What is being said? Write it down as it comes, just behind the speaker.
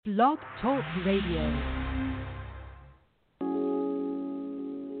Blog Talk Radio.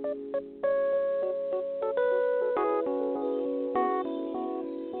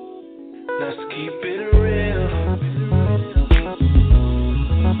 Let's keep it real.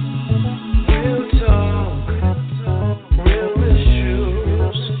 Real talk, real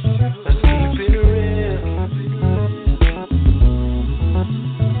issues. Let's keep it real.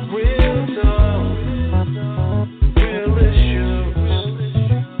 Real talk, real issues.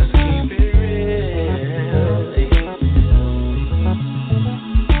 Let's keep it real.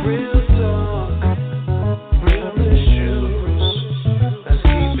 Real talk, real issues. Let's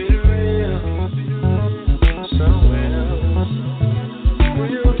keep it real. Somewhere.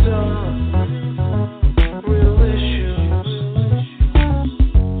 Real talk, real issues.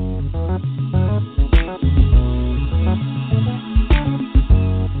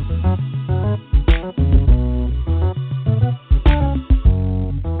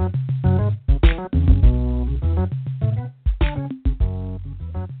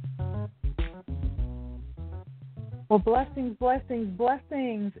 Well,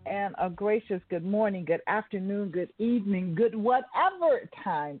 blessings, and a gracious good morning, good afternoon, good evening, good whatever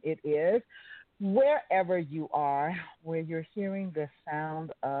time it is, wherever you are, where you're hearing the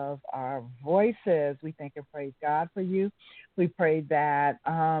sound of our voices. We thank and praise God for you. We pray that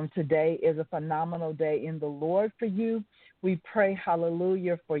today is a phenomenal day in the Lord for you. We pray,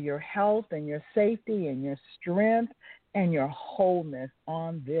 hallelujah, for your health and your safety and your strength and your wholeness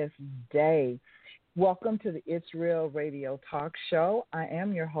on this day. Welcome to the It's Real Radio Talk Show. I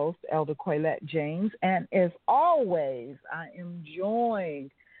am your host, Elder Quaylette James, and as always, I am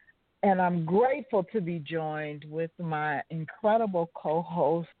joined, and I'm grateful to be joined with my incredible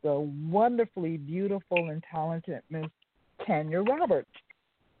co-host, the wonderfully beautiful and talented Miss Tanya Roberts.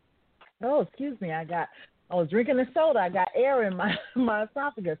 Oh, excuse me, I was drinking a soda. I got air in my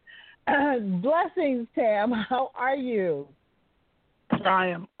esophagus. Blessings, Tam. How are you? I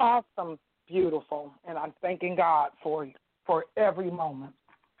am awesome, beautiful, and I'm thanking God for every moment.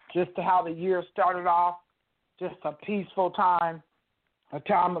 Just to how the year started off, just a peaceful time, a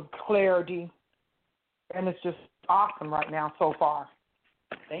time of clarity, and it's just awesome right now so far.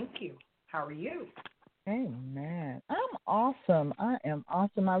 Thank you. How are you? Amen. I'm awesome. I am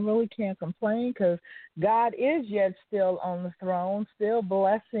awesome. I really can't complain because God is yet still on the throne, still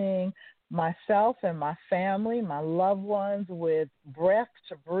blessing myself and my family, my loved ones with breath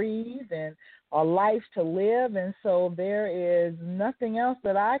to breathe and a life to live. And so there is nothing else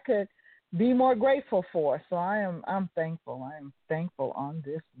that I could be more grateful for. So I'm thankful. I am thankful on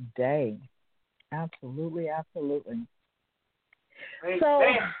this day. Absolutely, absolutely. So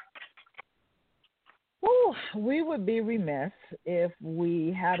we would be remiss if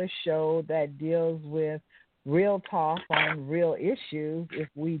we had a show that deals with real talk on real issues if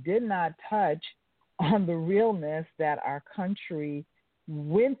we did not touch on the realness that our country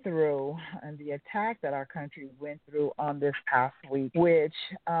went through and the attack that our country went through on this past week, which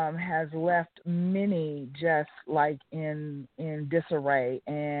has left many just like in disarray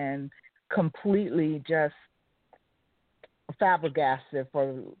and completely just flabbergasted,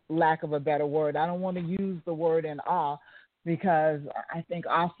 for lack of a better word. I don't want to use the word in awe because I think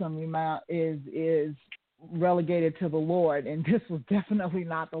awesome is relegated to the Lord, and this was definitely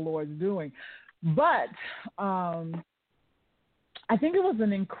not the Lord's doing. But I think it was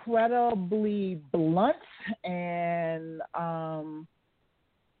an incredibly blunt and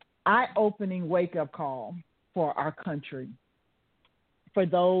eye-opening wake-up call for our country, for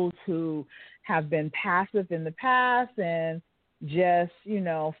those who have been passive in the past and just,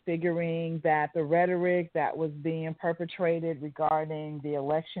 figuring that the rhetoric that was being perpetrated regarding the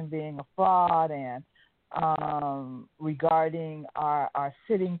election being a fraud and regarding our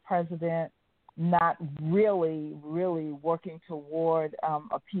sitting president not really working toward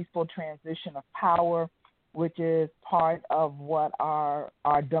a peaceful transition of power, which is part of what our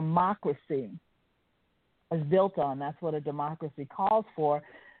democracy is built on. That's what a democracy calls for,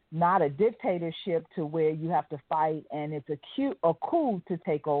 not a dictatorship to where you have to fight and it's a coup to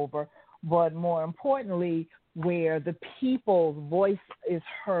take over, but more importantly, where the people's voice is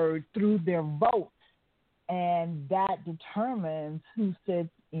heard through their votes. And that determines who sits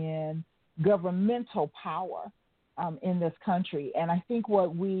in governmental power in this country. And I think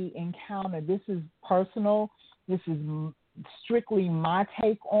what we encounter, this is personal, this is strictly my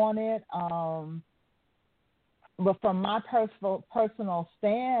take on it, but from my personal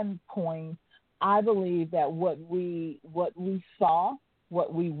standpoint, I believe that what we saw,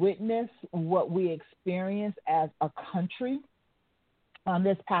 what we witnessed, what we experienced as a country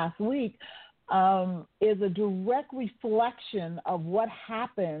this past week is a direct reflection of what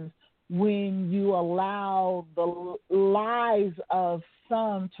happens when you allow the lies of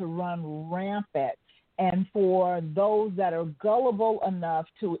some to run rampant, and for those that are gullible enough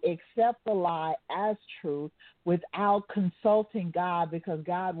to accept the lie as truth without consulting God, because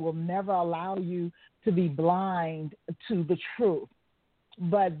God will never allow you to be blind to the truth.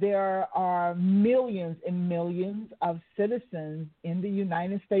 But there are millions and millions of citizens in the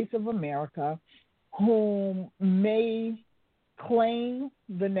United States of America whom may claim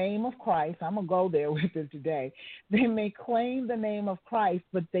the name of Christ. I'm going to go there with it today. They may claim the name of Christ,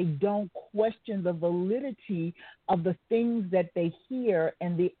 but they don't question the validity of the things that they hear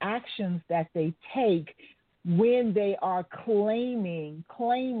and the actions that they take when they are claiming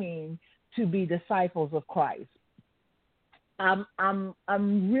to be disciples of Christ. I'm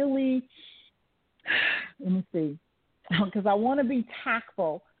really, let me see, because I want to be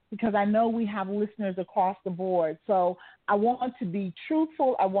tactful, because I know we have listeners across the board. So I want to be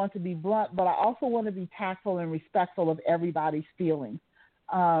truthful, I want to be blunt, but I also want to be tactful and respectful of everybody's feelings.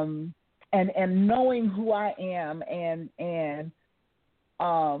 And knowing who I am and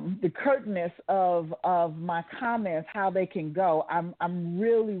the curtness of my comments, how they can go, I'm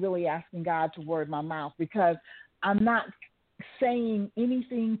really, really asking God to word my mouth, because I'm not saying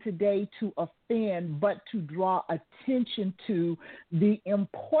anything today to offend, but to draw attention to the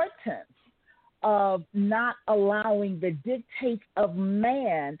importance of not allowing the dictates of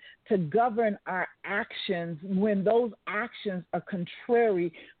man to govern our actions when those actions are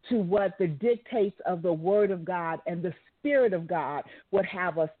contrary to what the dictates of the Word of God and the Spirit of God would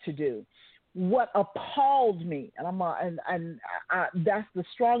have us to do. What appalled me, and that's the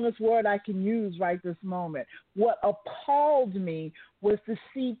strongest word I can use right this moment. What appalled me was to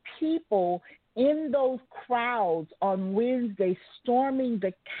see people in those crowds on Wednesday storming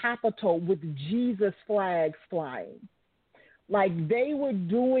the Capitol with Jesus flags flying, like they were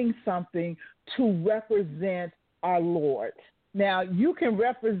doing something to represent our Lord. Now, you can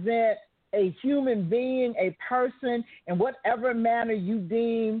represent a human being, a person, in whatever manner you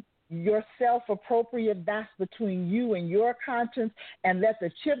deem yourself appropriate. That's between you and your conscience, and let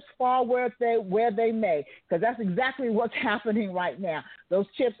the chips fall where they may, because that's exactly what's happening right now. Those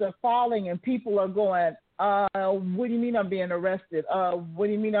chips are falling, and people are going, what do you mean I'm being arrested? What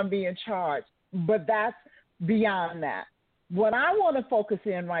do you mean I'm being charged? But that's beyond that. What I want to focus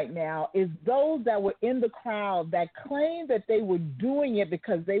in right now is those that were in the crowd that claimed that they were doing it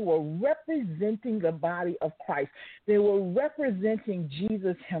because they were representing the body of Christ. They were representing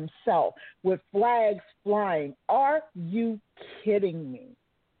Jesus himself with flags flying. Are you kidding me?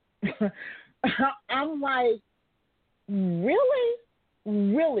 I'm like, really?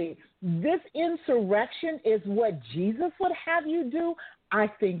 Really? This insurrection is what Jesus would have you do? I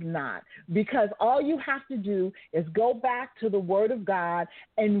think not, because all you have to do is go back to the Word of God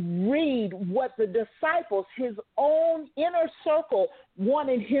and read what the disciples, his own inner circle,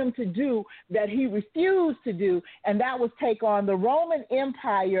 wanted him to do that he refused to do, and that was take on the Roman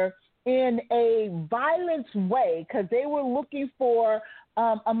Empire in a violent way, because they were looking for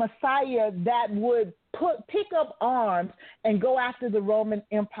a Messiah that would pick up arms and go after the Roman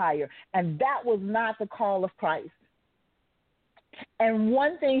Empire, and that was not the call of Christ. And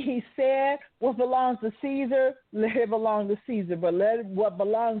one thing he said, what belongs to Caesar, let it belong to Caesar. But what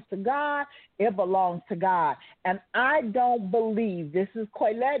belongs to God, it belongs to God. And I don't believe, this is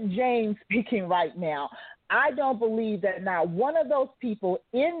Colette James speaking right now, I don't believe that not one of those people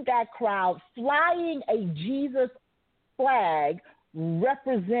in that crowd flying a Jesus flag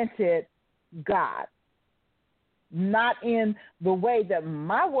represented God. Not in the way that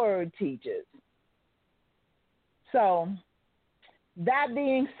my word teaches. So, that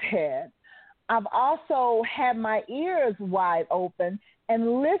being said, I've also had my ears wide open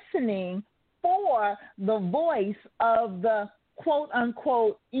and listening for the voice of the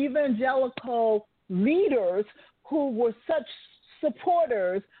quote-unquote evangelical leaders who were such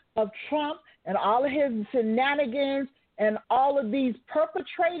supporters of Trump and all of his shenanigans and all of these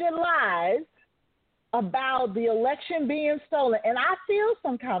perpetrated lies about the election being stolen. And I feel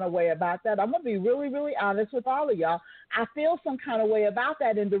some kind of way about that. I'm going to be really, really honest with all of y'all. I feel some kind of way about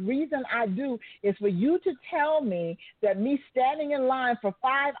that. And the reason I do is for you to tell me that me standing in line for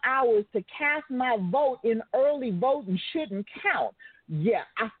 5 hours to cast my vote in early voting shouldn't count. Yeah,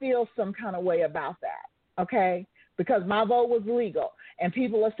 I feel some kind of way about that, okay? Because my vote was legal. And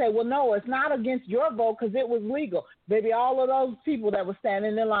people will say, well, no, it's not against your vote because it was legal. Baby, all of those people that were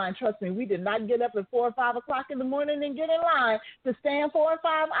standing in line, trust me, we did not get up at 4 or 5 o'clock in the morning and get in line to stand 4 or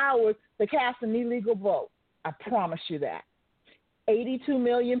 5 hours to cast an illegal vote. I promise you that. 82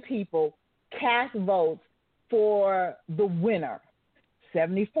 million people cast votes for the winner.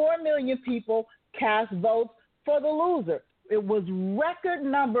 74 million people cast votes for the loser. It was record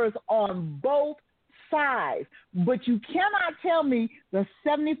numbers on both sides. But you cannot tell me the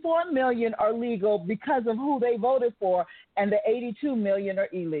 74 million are legal because of who they voted for and the 82 million are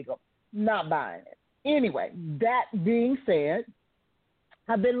illegal. Not buying it. Anyway, that being said,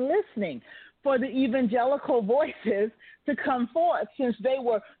 I've been listening for the evangelical voices to come forth since they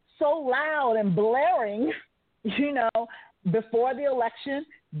were so loud and blaring, before the election,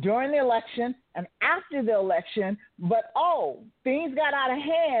 during the election, and after the election. But, things got out of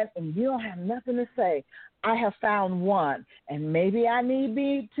hand, and you don't have nothing to say. I have found one, and maybe I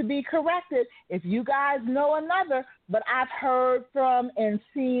need to be corrected if you guys know another, but I've heard from and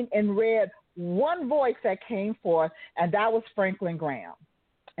seen and read one voice that came forth, and that was Franklin Graham.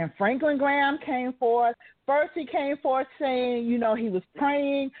 And Franklin Graham came forth. First, he came forth saying, he was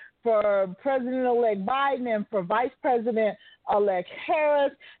praying for President-elect Biden and for Vice President-elect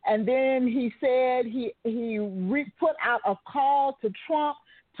Harris. And then he said he put out a call to Trump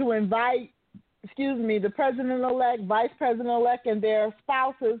to invite, the President-elect, Vice President-elect, and their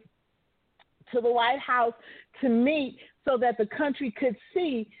spouses to the White House to meet so that the country could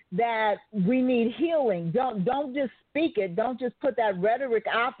see that we need healing. Don't just speak it. Don't just put that rhetoric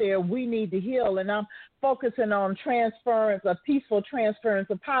out there. We need to heal. And I'm focusing on transference, a peaceful transference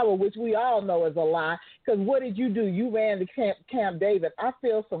of power, which we all know is a lie. Because what did you do? You ran to Camp David. I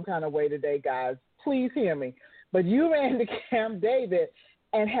feel some kind of way today, guys. Please hear me. But you ran to Camp David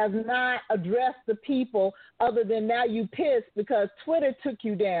and have not addressed the people other than now you pissed because Twitter took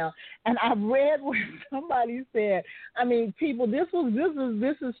you down. And I read where somebody said, people, this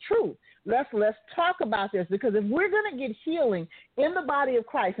is true. Let's talk about this, because if we're going to get healing in the body of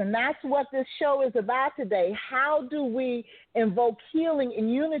Christ, and that's what this show is about today, how do we invoke healing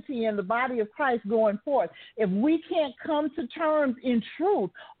and unity in the body of Christ going forth? If we can't come to terms in truth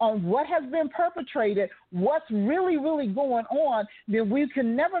on what has been perpetrated, what's really, really going on, then we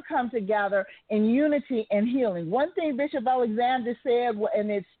can never come together in unity and healing. One thing Bishop Alexander said, and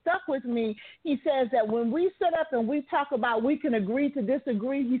it stuck with me, he says that when we sit up and we talk about we can agree to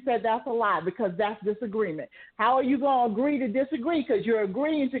disagree, he said that's a lie, because that's disagreement. How are you going to agree to disagree? Because you're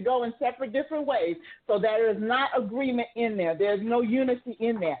agreeing to go in separate different ways. So there is not agreement in there. There's no unity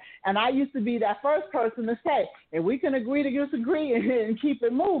in there. And I used to be that first person to say, if we can agree to disagree and keep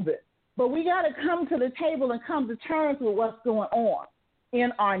it moving. But we got to come to the table and come to terms with what's going on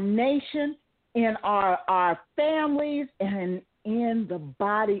in our nation, in our families, and in the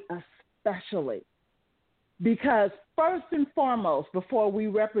body especially. Because first and foremost, before we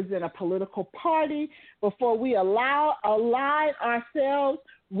represent a political party, before we align ourselves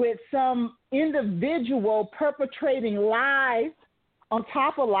with some individual perpetrating lies on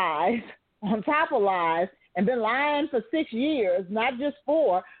top of lies, and been lying for 6 years, not just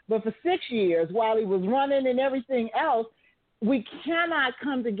 4, but for 6 years while he was running and everything else, we cannot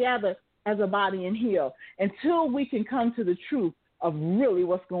come together as a body and heal until we can come to the truth of really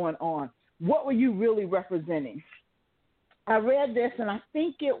what's going on. What were you really representing? I read this, and I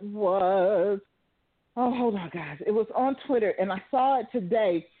think it was, hold on, guys. It was on Twitter, and I saw it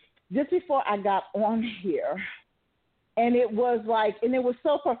today just before I got on here. And it was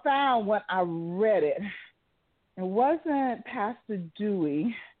so profound when I read it. It wasn't Pastor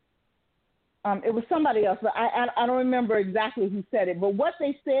Dewey. It was somebody else, but I don't remember exactly who said it. But what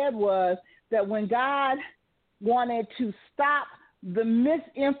they said was that when God wanted to stop the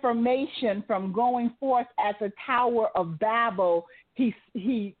misinformation from going forth at the Tower of Babel,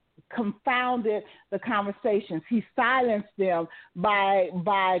 he confounded the conversations. He silenced them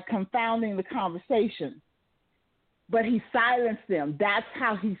by confounding the conversation. But he silenced them. That's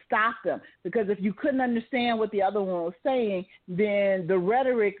how he stopped them. Because if you couldn't understand what the other one was saying, then the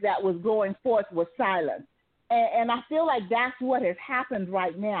rhetoric that was going forth was silenced. And I feel like that's what has happened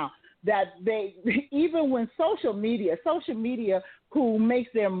right now. That they, even when social media who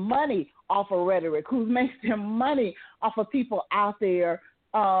makes their money off of rhetoric, who makes their money off of people out there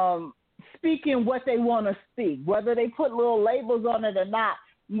speaking what they want to speak, whether they put little labels on it or not,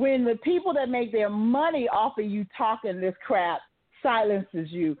 when the people that make their money off of you talking this crap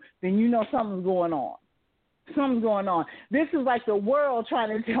silences you, then you know something's going on. Something's going on. This is like the world trying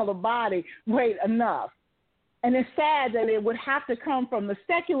to tell the body, wait, enough. And it's sad that it would have to come from the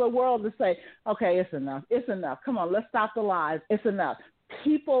secular world to say, okay, it's enough. It's enough. Come on, let's stop the lies. It's enough.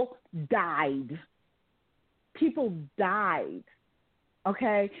 People died. People died.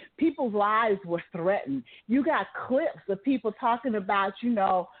 Okay? People's lives were threatened. You got clips of people talking about,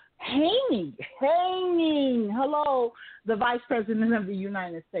 hanging. Hello, the Vice President of the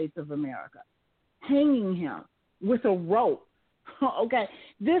United States of America. Hanging him with a rope. Okay,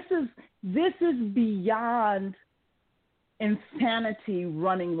 this is beyond insanity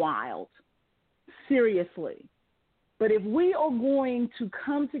running wild. Seriously. But if we are going to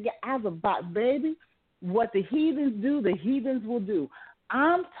come together as a body, baby, what the heathens do, the heathens will do.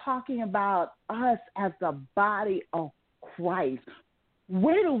 I'm talking about us as the body of Christ.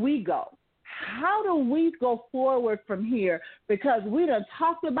 Where do we go? How do we go forward from here? Because we done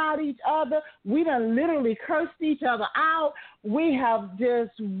talked about each other. We done literally cursed each other out. We have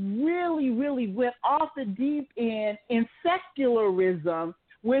just really, really went off the deep end in secularism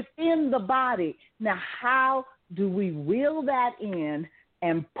within the body. Now, how do we reel that in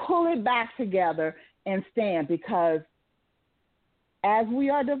and pull it back together and stand? Because as we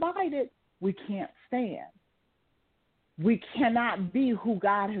are divided, we can't stand. We cannot be who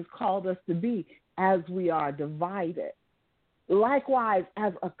God has called us to be as we are divided. Likewise,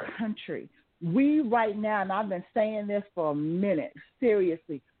 as a country, we right now, and I've been saying this for a minute,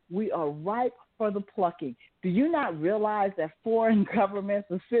 seriously, we are ripe for the plucking. Do you not realize that foreign governments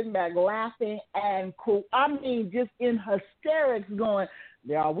are sitting back laughing and just in hysterics going,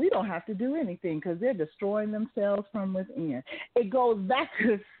 yeah, we don't have to do anything because they're destroying themselves from within. It goes back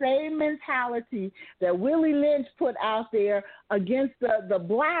to the same mentality that Willie Lynch put out there against the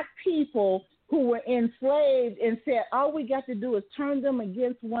black people who were enslaved and said, all we got to do is turn them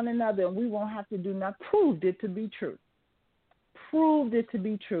against one another and we won't have to do nothing. Proved it to be true. Proved it to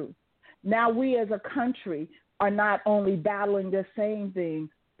be true. Now we as a country are not only battling the same thing,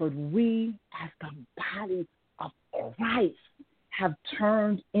 but we as the body of Christ have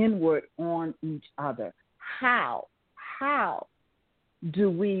turned inward on each other. How do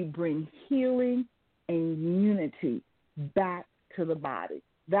we bring healing and unity back to the body?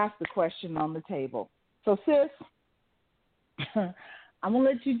 That's the question on the table. So, sis, I'm going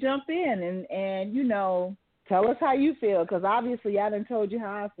to let you jump in and, you know, tell us how you feel, because obviously I done told you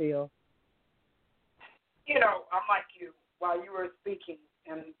how I feel. You know, I'm like you while you were speaking,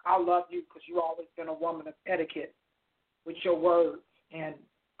 and I love you because you've always been a woman of etiquette with your words, and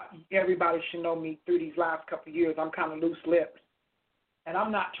everybody should know me through these last couple of years. I'm kind of loose-lipped, and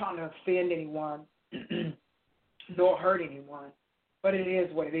I'm not trying to offend anyone nor hurt anyone, but it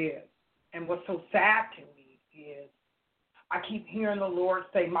is what it is. And what's so sad to me is I keep hearing the Lord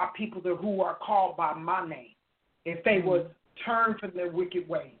say, my people who are called by my name, if they would turn from their wicked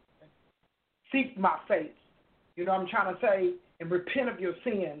ways, seek my face, you know what I'm trying to say, and repent of your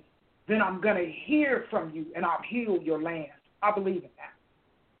sins, then I'm going to hear from you and I'll heal your land. I believe in that.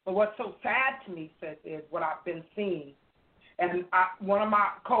 But what's so sad to me, sis, is what I've been seeing. And one of my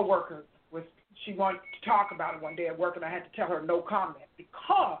coworkers, she wanted to talk about it one day at work, and I had to tell her no comment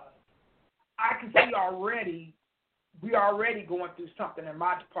because I can see we're already going through something in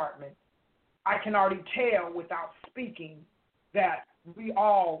my department. I can already tell without speaking that we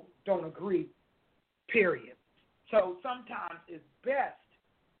all don't agree, period. So sometimes it's best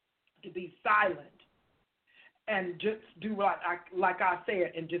to be silent and just do like I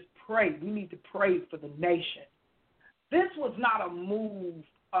said and just pray. We need to pray for the nation. This was not a move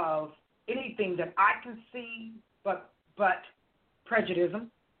of anything that I can see but prejudice.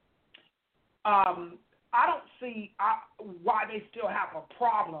 I don't see why they still have a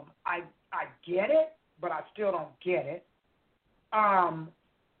problem. I get it, but I still don't get it.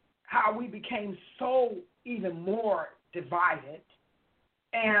 How we became so even more divided.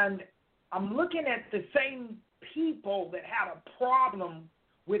 And I'm looking at the same people that had a problem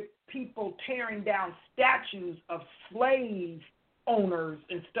with people tearing down statues of slave owners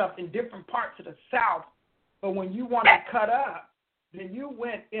and stuff in different parts of the South. But when you want to cut up, then you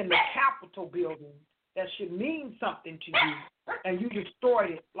went in the Capitol building that should mean something to you, and you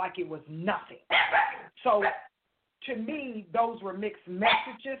destroyed it like it was nothing. So to me, those were mixed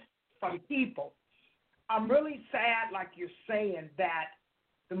messages from people. I'm really sad, like you're saying, that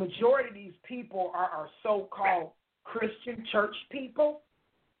the majority of these people are so-called Christian church people,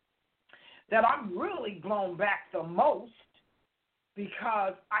 that I'm really blown back the most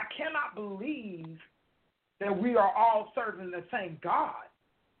because I cannot believe that we are all serving the same God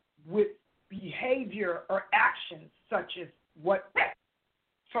with behavior or actions such as what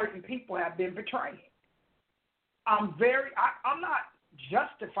certain people have been portraying. I'm not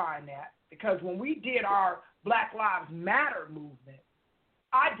justifying that because when we did our Black Lives Matter movement,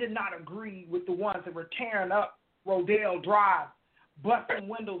 I did not agree with the ones that were tearing up Rodale Drive, busting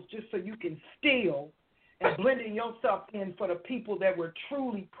windows just so you can steal and blending yourself in for the people that were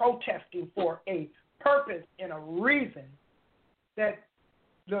truly protesting for a purpose and a reason that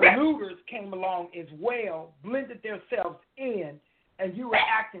the looters came along as well, blended themselves in, and you were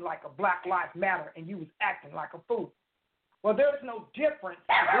acting like a Black Lives Matter, and you was acting like a fool. Well, there's no difference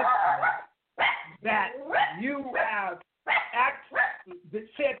to this that you have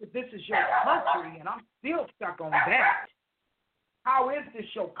said that this is your country, and I'm still stuck on that. How is this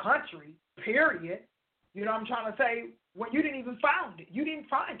your country, period? You know what I'm trying to say? When you didn't even find it. You didn't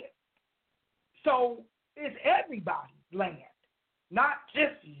find it. So it's everybody's land, not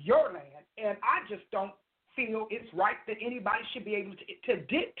just your land. And I just don't feel it's right that anybody should be able to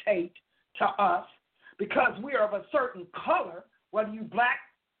dictate to us because we are of a certain color, whether you black,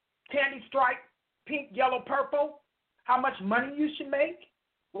 candy stripe, pink, yellow, purple, how much money you should make,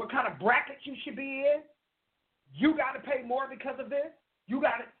 what kind of bracket you should be in. You got to pay more because of this. You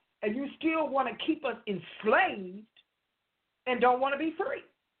got to, and you still want to keep us enslaved and don't want to be free.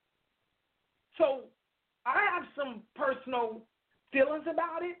 So I have some personal feelings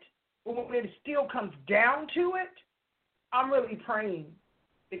about it, but when it still comes down to it, I'm really praying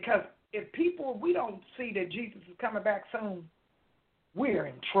because if we don't see that Jesus is coming back soon, we're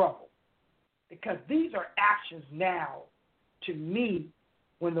in trouble because these are actions now to me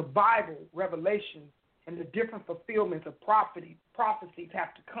when the Bible, Revelation, and the different fulfillments of prophecies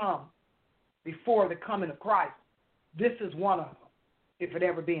have to come before the coming of Christ. This is one of them, if it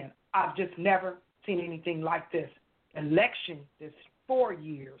ever been. I've just never seen anything like this. Election is 4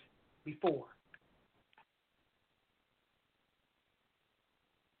 years before.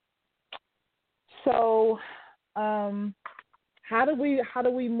 So, how do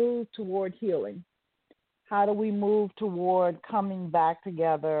we move toward healing? How do we move toward coming back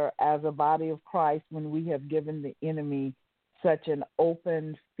together as a body of Christ when we have given the enemy such an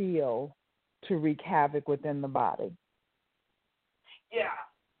open field to wreak havoc within the body? Yeah,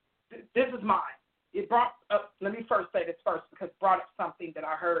 this is mine. It brought up, let me first say this first because it brought up something that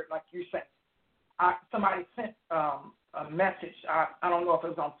I heard, like you said. Somebody sent a message, I don't know if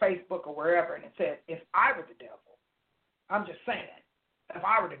it was on Facebook or wherever, and it said, if I were the devil, I'm just saying, if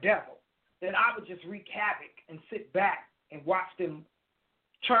I were the devil, then I would just wreak havoc and sit back and watch them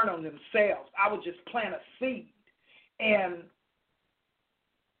turn on themselves. I would just plant a seed. And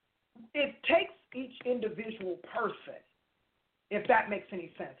it takes each individual person, if that makes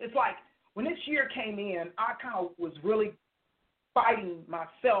any sense. It's like when this year came in, I kind of was really fighting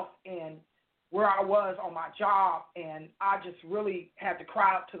myself and where I was on my job, and I just really had to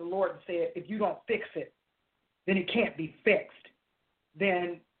cry out to the Lord and said, if you don't fix it, then it can't be fixed.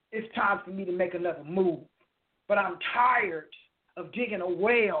 Then it's time for me to make another move. But I'm tired of digging a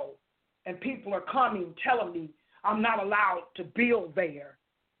well, and people are coming telling me I'm not allowed to build there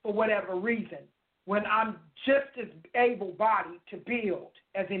for whatever reason, when I'm just as able-bodied to build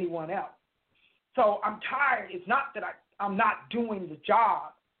as anyone else. So I'm tired. It's not that I'm not doing the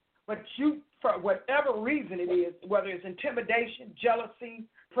job, but you, for whatever reason it is, whether it's intimidation, jealousy,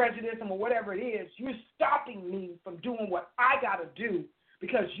 prejudice, or whatever it is, you're stopping me from doing what I got to do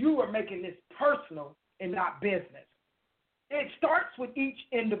because you are making this personal and not business. It starts with each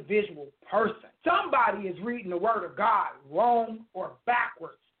individual person. Somebody is reading the Word of God wrong or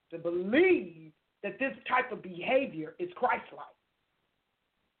backwards to believe that this type of behavior is Christ-like.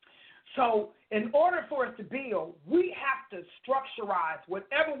 So in order for us to build, we have to structurize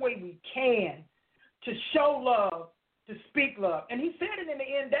whatever way we can to show love, to speak love. And he said it in the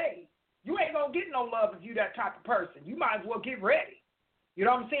end days. You ain't going to get no love if you that type of person. You might as well get ready. You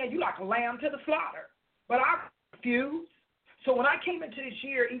know what I'm saying? You like a lamb to the slaughter. But I refuse. So when I came into this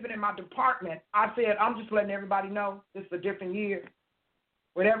year, even in my department, I said, I'm just letting everybody know this is a different year.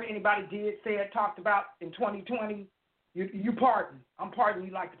 Whatever anybody did, said, talked about in 2020, you pardon. I'm pardoning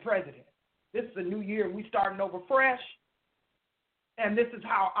you like the president. This is a new year. We starting over fresh. And this is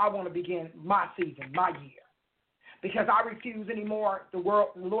how I want to begin my season, my year. Because I refuse anymore. The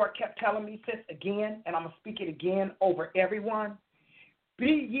Lord kept telling me, sis, again, and I'm going to speak it again over everyone.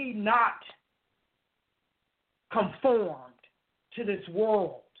 Be ye not conformed to this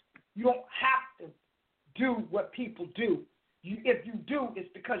world. You don't have to do what people do. If you do, it's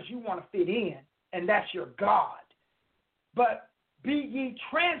because you want to fit in, and that's your God. But be ye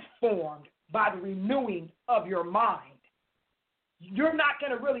transformed by the renewing of your mind. You're not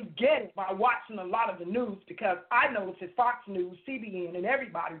going to really get it by watching a lot of the news because I notice that Fox News, CBN, and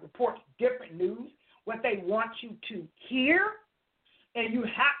everybody reports different news, what they want you to hear, and you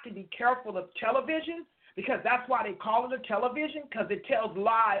have to be careful of television because that's why they call it a television, because it tells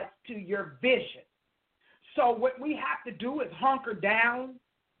lies to your vision. So what we have to do is hunker down,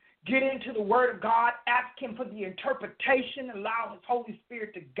 get into the Word of God, ask Him for the interpretation, allow His Holy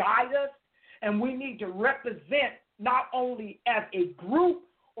Spirit to guide us, and we need to represent not only as a group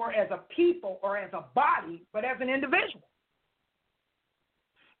or as a people or as a body, but as an individual.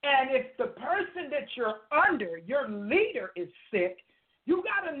 And if the person that you're under, your leader, is sick, you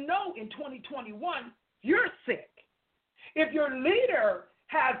got to know in 2021 you're sick. If your leader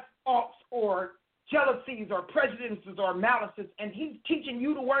has faults or jealousies or prejudices or malices and he's teaching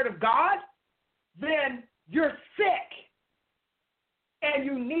you the word of God, then you're sick. And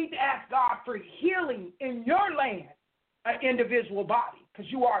you need to ask God for healing in your land, an individual body,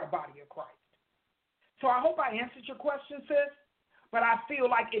 because you are the body of Christ. So I hope I answered your question, sis. But I feel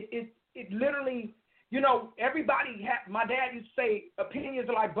like it literally, you know, everybody my dad used to say opinions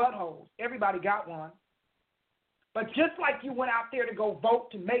are like buttholes. Everybody got one. But just like you went out there to go vote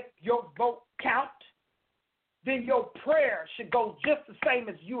to make your vote count, then your prayer should go just the same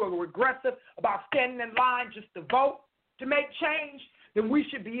as you are aggressive about standing in line just to vote to make change. Then we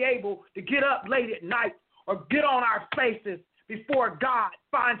should be able to get up late at night or get on our faces before God,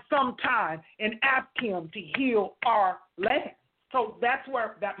 find some time and ask him to heal our land. So that's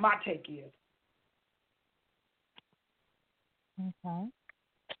where my take is. Okay.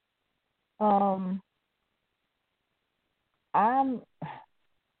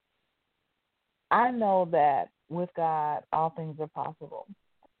 I know that with God, all things are possible.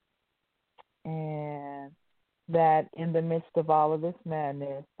 And that in the midst of all of this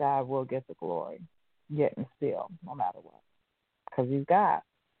madness, God will get the glory, yet and still, no matter what. Because he's God.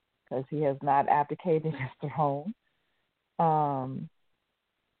 Because he has not abdicated his throne.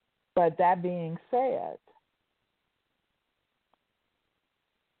 But that being said,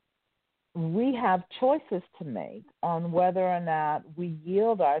 we have choices to make on whether or not we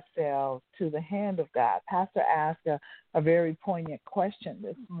yield ourselves to the hand of God. Pastor asked a very poignant question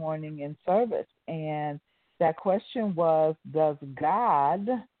this morning in service, and that question was, does God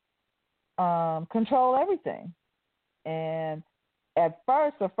control everything? And at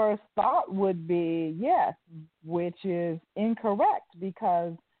first, the first thought would be yes, which is incorrect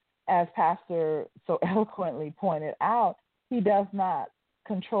because, as Pastor so eloquently pointed out, he does not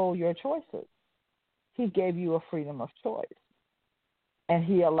control your choices. He gave you a freedom of choice, and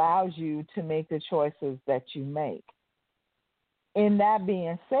he allows you to make the choices that you make. In that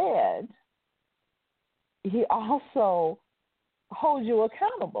being said, he also holds you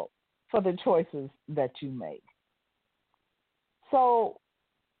accountable for the choices that you make. So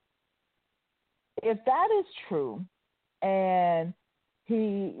if that is true, and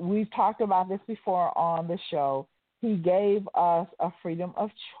we've talked about this before on the show, he gave us a freedom of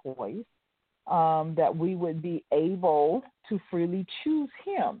choice, that we would be able to freely choose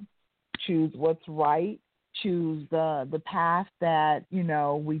him, choose what's right, choose the path that, you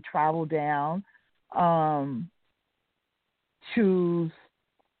know, we travel down, choose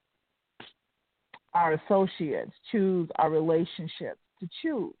our associates, choose our relationships, to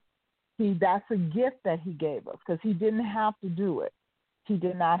choose. That's a gift that he gave us because he didn't have to do it. He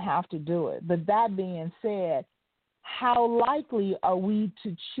did not have to do it. But that being said, how likely are we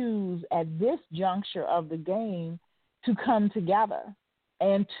to choose at this juncture of the game to come together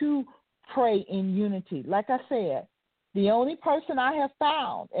and to pray in unity? Like I said, the only person I have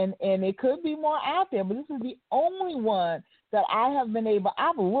found, and it could be more out there, but this is the only one that I've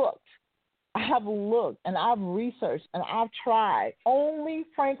looked and I've researched and I've tried. Only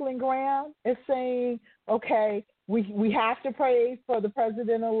Franklin Graham is saying, okay, we have to pray for the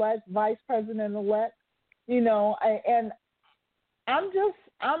president-elect, vice president-elect, you know, and I'm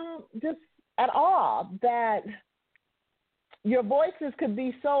just at awe that your voices could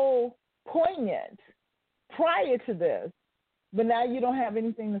be so poignant prior to this, but now you don't have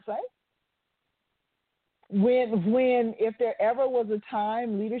anything to say. When if there ever was a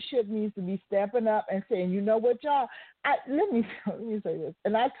time, leadership needs to be stepping up and saying, you know what, y'all, let me say this.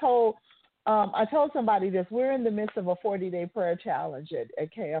 And I told somebody this. We're in the midst of a 40-day prayer challenge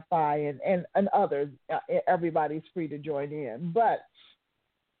at KFI and others. Everybody's free to join in. But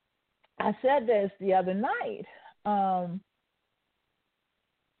I said this the other night.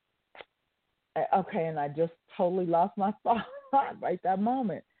 Okay, and I just totally lost my thought right that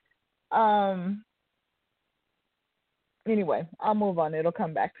moment. Anyway, I'll move on. It'll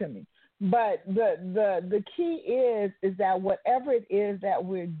come back to me. But the key is that whatever it is that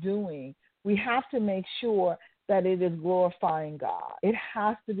we're doing, we have to make sure that it is glorifying God. It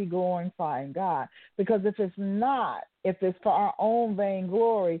has to be glorifying God, because if it's not, if it's for our own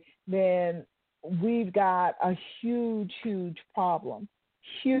vainglory, then we've got a huge problem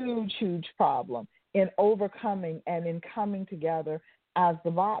in overcoming and in coming together as the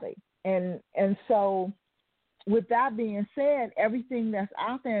body. And so with that being said, everything that's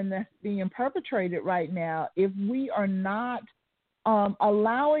out there and that's being perpetrated right now, if we are not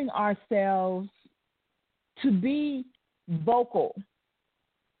allowing ourselves to be vocal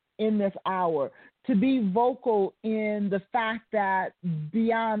in this hour, to be vocal in the fact that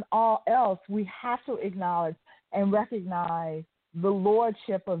beyond all else, we have to acknowledge and recognize the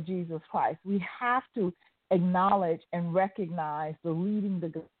lordship of Jesus Christ. We have to acknowledge and recognize the leading, the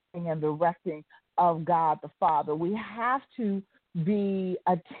guiding, and directing of God the Father. We have to be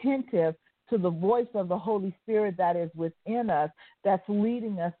attentive to the voice of the Holy Spirit that is within us, that's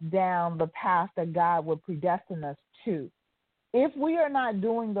leading us down the path that God would predestine us to. If we are not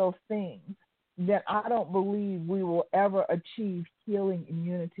doing those things, then I don't believe we will ever achieve healing and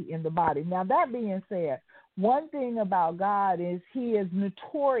unity in the body. Now, that being said, one thing about God is he is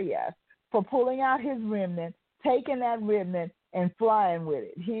notorious for pulling out his remnant, taking that remnant, and flying with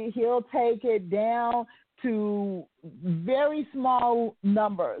it. He'll take it down to very small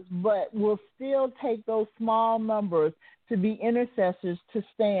numbers, but will still take those small numbers to be intercessors to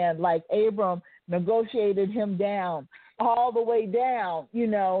stand, like Abram negotiated him down, all the way down,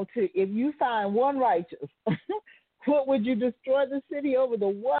 to if you find one righteous, what would you destroy the city over the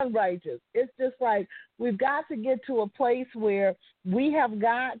one righteous? It's just like we've got to get to a place where we have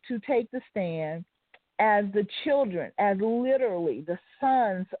got to take the stand as the children, as literally the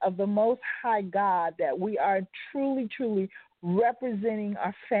sons of the Most High God, that we are truly, truly representing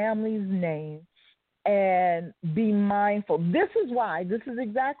our family's name and be mindful. This is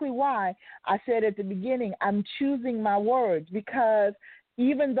exactly why I said at the beginning, I'm choosing my words, because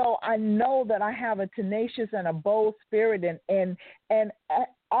even though I know that I have a tenacious and a bold spirit, and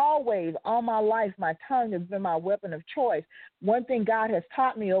always all my life, my tongue has been my weapon of choice. One thing God has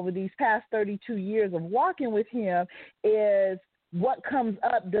taught me over these past 32 years of walking with him is what comes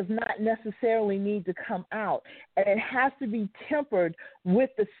up does not necessarily need to come out. And it has to be tempered with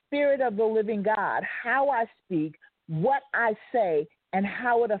the Spirit of the living God, how I speak, what I say, and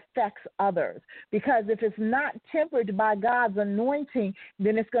how it affects others. Because if it's not tempered by God's anointing,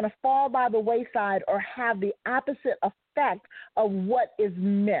 then it's going to fall by the wayside or have the opposite effect of what is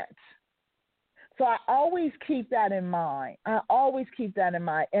meant. So I always keep that in mind. And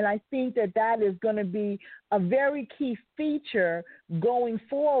I think that is going to be a very key feature going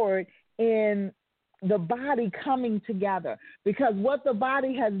forward in the body coming together. Because what the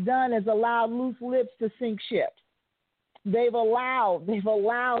body has done is allowed loose lips to sink ships. They've allowed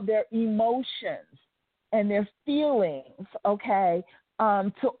their emotions and their feelings,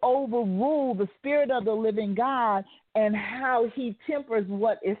 to overrule the Spirit of the living God and how he tempers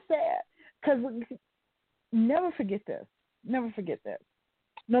what is said. Because never forget this.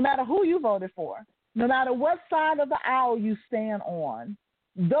 No matter who you voted for, no matter what side of the aisle you stand on,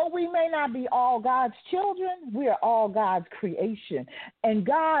 though we may not be all God's children, we are all God's creation. And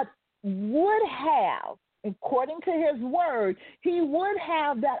God would have, according to his word, he would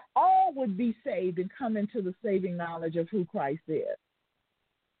have that all would be saved and come into the saving knowledge of who Christ is.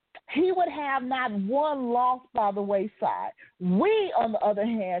 He would have not one lost by the wayside. We, on the other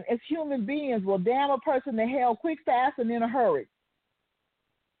hand, as human beings, will damn a person to hell quick, fast, and in a hurry.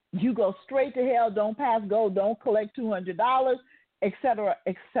 You go straight to hell, don't pass go, don't collect $200, et cetera,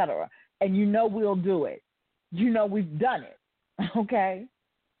 et cetera. And we'll do it. We've done it, okay?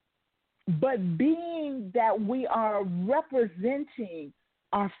 But being that we are representing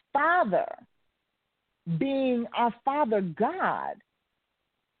our Father, being our Father God,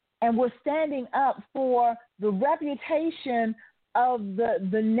 and we're standing up for the reputation of the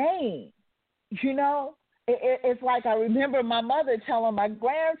name, It's like I remember my mother telling my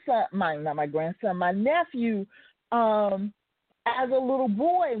nephew, as a little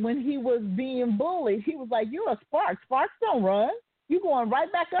boy when he was being bullied, he was like, "You're a spark. Sparks don't run. You're going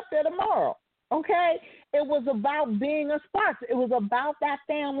right back up there tomorrow." Okay? It was about being a spark. It was about that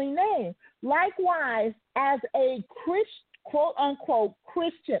family name. Likewise, as a Christian, quote-unquote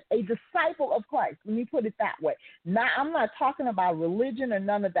Christian, a disciple of Christ. Let me put it that way. Now, I'm not talking about religion or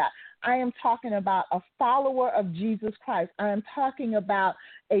none of that. I am talking about a follower of Jesus Christ. I am talking about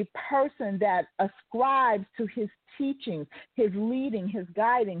a person that ascribes to his teachings, his leading, his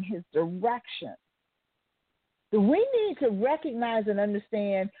guiding, his direction. We need to recognize and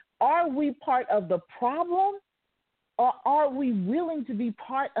understand, are we part of the problem, or are we willing to be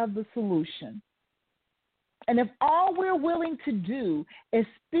part of the solution? And if all we're willing to do is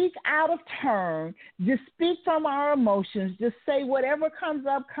speak out of turn, just speak from our emotions, just say whatever comes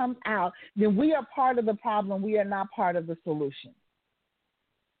up, comes out, then we are part of the problem. We are not part of the solution.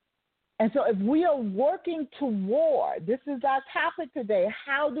 And so if we are working toward, this is our topic today,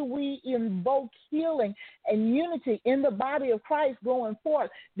 how do we invoke healing and unity in the body of Christ going forth,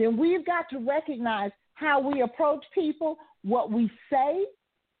 then we've got to recognize how we approach people, what we say?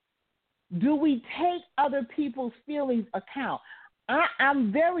 Do we take other people's feelings account?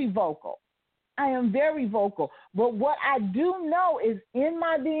 I'm very vocal. I am very vocal. But what I do know is in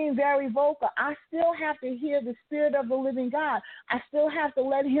my being very vocal, I still have to hear the Spirit of the living God. I still have to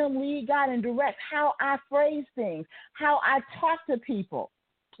let him lead, God, and direct how I phrase things, how I talk to people,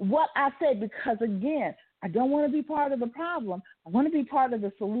 what I say, because, again, I don't want to be part of the problem. I want to be part of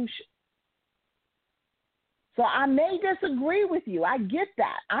the solution. So I may disagree with you. I get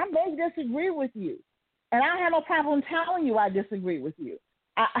that. I may disagree with you. And I have no problem telling you I disagree with you.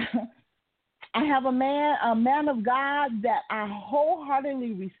 I have a man of God that I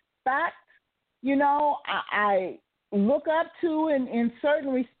wholeheartedly respect. You know, I look up to in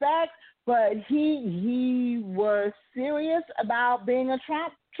certain respects, but he was serious about being a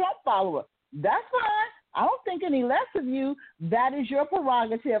Trump follower. That's fine. I don't think any less of you. That is your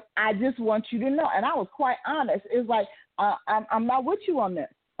prerogative. I just want you to know. And I was quite honest. It's like, I'm not with you on this,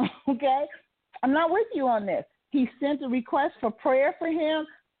 okay? I'm not with you on this. He sent a request for prayer for him.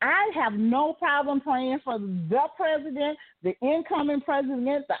 I have no problem praying for the president, the incoming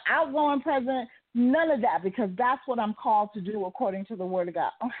president, the outgoing president, none of that, because that's what I'm called to do according to the word of God.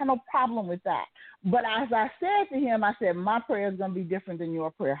 I don't have no problem with that. But as I said to him, I said, my prayer is going to be different than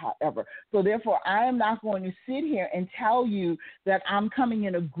your prayer, however. So therefore, I am not going to sit here and tell you that I'm coming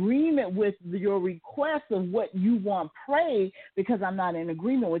in agreement with your request of what you want prayed, because I'm not in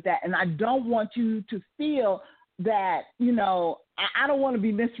agreement with that. And I don't want you to feel that, you know, I don't want to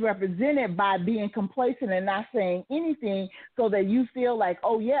be misrepresented by being complacent and not saying anything so that you feel like,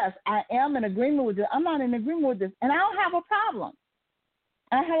 oh, yes, I am in agreement with this. I'm not in agreement with this. And I don't have a problem.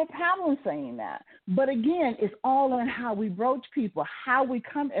 I have a problem saying that. But, again, it's all on how we broach people, how we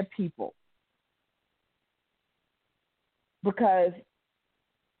come at people. Because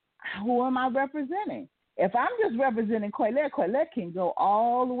who am I representing? If I'm just representing Quaylet can go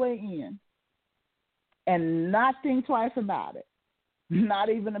all the way in and not think twice about it. Not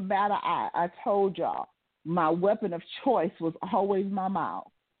even a bat of eye. I told y'all, my weapon of choice was always my mouth.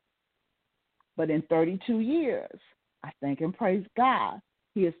 But in 32 years, I thank and praise God,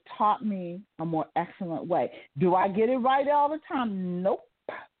 he has taught me a more excellent way. Do I get it right all the time? Nope.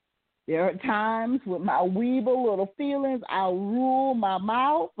 There are times with my weeble little feelings, I'll rule my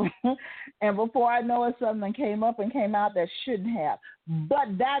mouth, and before I know it, something came up and came out that shouldn't have.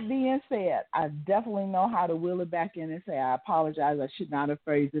 But that being said, I definitely know how to wheel it back in and say, I apologize, I should not have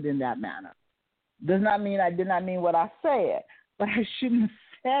phrased it in that manner. Does not mean I did not mean what I said, but I shouldn't have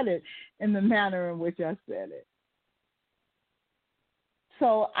said it in the manner in which I said it.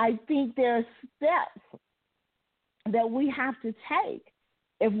 So I think there are steps that we have to take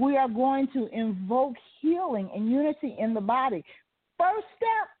if we are going to invoke healing and unity in the body. First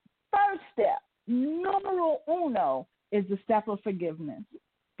step, numero uno, is the step of forgiveness.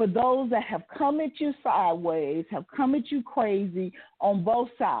 For those that have come at you sideways, have come at you crazy on both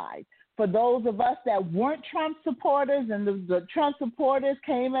sides. For those of us that weren't Trump supporters and the Trump supporters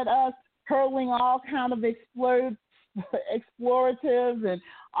came at us hurling all kind of exploratives and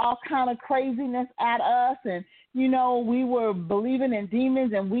all kind of craziness at us, and you know, we were believing in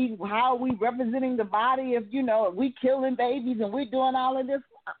demons, and how are we representing the body of, you know, we killing babies and we doing all of this.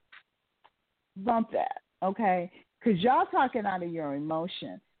 Bump that, okay? Because y'all talking out of your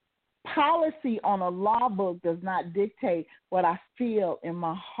emotion. Policy on a law book does not dictate what I feel in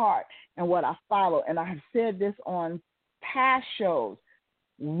my heart and what I follow. And I have said this on past shows.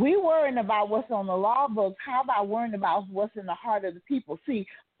 We worrying about what's on the law books. How about worrying about what's in the heart of the people? See,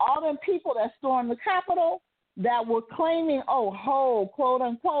 all them people that stormed the Capitol that were claiming, quote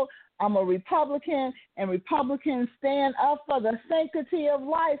unquote, I'm a Republican, and Republicans stand up for the sanctity of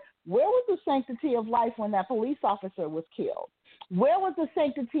life. Where was the sanctity of life when that police officer was killed? Where was the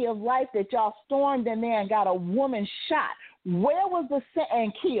sanctity of life that y'all stormed in there and got a woman shot? Where was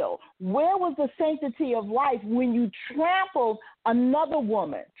and killed? Where was the sanctity of life when you trampled another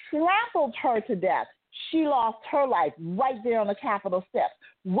woman, trampled her to death? She lost her life right there on the Capitol steps.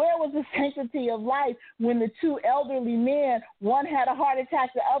 Where was the sanctity of life when the two elderly men, one had a heart attack,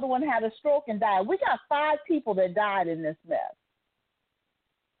 the other one had a stroke and died? We got 5 people that died in this mess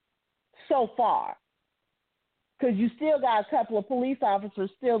so far, because you still got a couple of police officers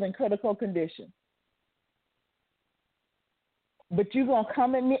still in critical condition. But you're going to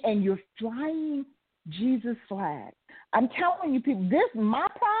come at me and you're flying Jesus' flag. I'm telling you, people, this is my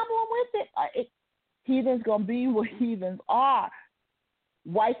problem with it. Heathens going to be what heathens are.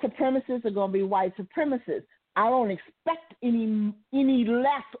 White supremacists are going to be white supremacists. I don't expect any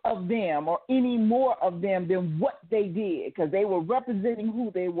less of them or any more of them than what they did, because they were representing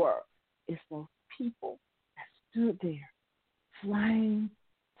who they were. It's those people that stood there flying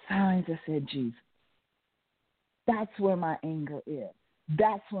signs that said Jesus. That's where my anger is.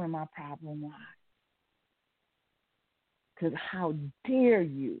 That's where my problem lies. Because how dare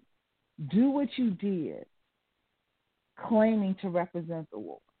you do what you did, claiming to represent the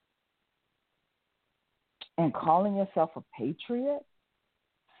Lord and calling yourself a patriot?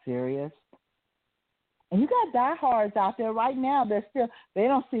 Serious. And you got diehards out there right now. They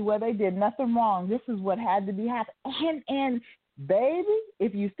don't see where they did nothing wrong. This is what had to be happening. And baby,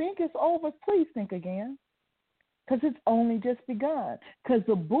 if you think it's over, please think again. Because it's only just begun. Because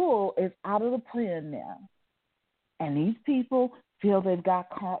the bull is out of the pen now. And these people feel they've got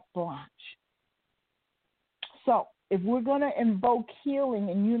carte blanche. So if we're going to invoke healing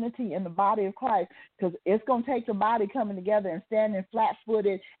and unity in the body of Christ, because it's going to take the body coming together and standing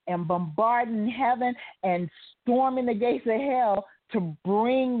flat-footed and bombarding heaven and storming the gates of hell to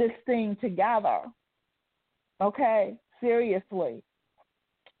bring this thing together. Okay? Seriously.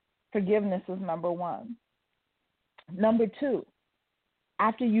 Forgiveness is number one. Number two,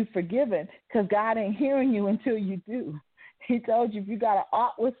 after you've forgiven, because God ain't hearing you until you do. He told you if you got an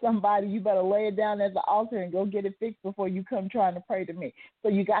ought with somebody, you better lay it down at the altar and go get it fixed before you come trying to pray to me. So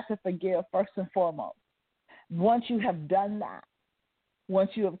you got to forgive first and foremost. Once you have done that,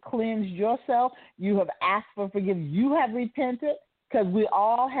 once you have cleansed yourself, you have asked for forgiveness, you have repented, because we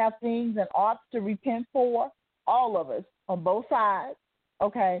all have things and oughts to repent for, all of us on both sides.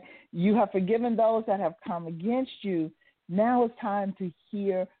 Okay, you have forgiven those that have come against you. Now it's time to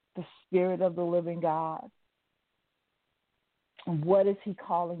hear the Spirit of the living God. What is he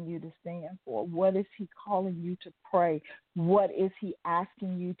calling you to stand for? What is he calling you to pray? What is he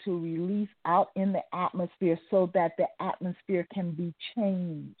asking you to release out in the atmosphere so that the atmosphere can be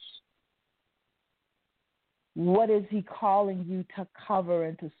changed? What is he calling you to cover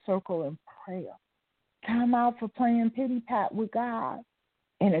and to circle in prayer? Time out for playing pity-pat with God.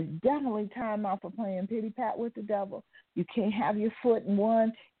 And it's definitely time out for playing pity-pat with the devil. You can't have your foot in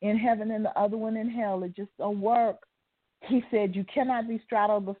one in heaven and the other one in hell. It just don't work. He said you cannot be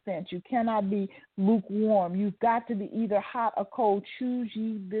straddle the fence. You cannot be lukewarm. You've got to be either hot or cold. Choose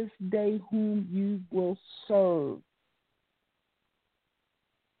ye this day whom you will serve.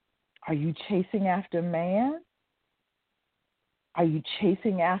 Are you chasing after man? Are you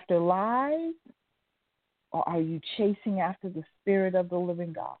chasing after lies? Or are you chasing after the Spirit of the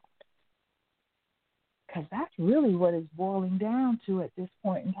living God? Because that's really what it's boiling down to at this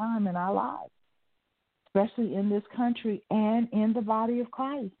point in time in our lives, especially in this country and in the body of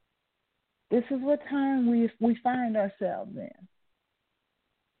Christ. This is what time we find ourselves in.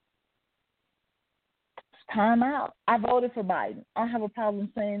 It's time out. I voted for Biden. I have a problem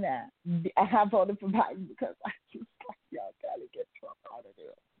saying that. I voted for Biden because I just like, y'all got to get Trump out of there.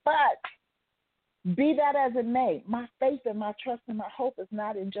 But be that as it may, my faith and my trust and my hope is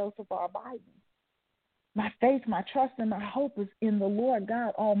not in Joseph R. Biden. My faith, my trust, and my hope is in the Lord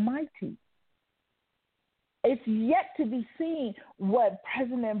God Almighty. It's yet to be seen what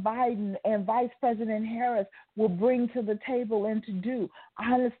President Biden and Vice President Harris will bring to the table and to do.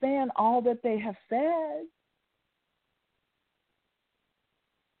 I understand all that they have said,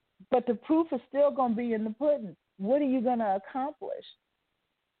 but the proof is still going to be in the pudding. What are you going to accomplish?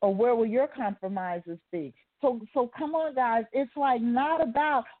 Or where will your compromises be? So come on, guys. It's like not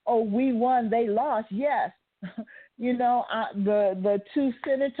about, oh, we won, they lost. Yes. The two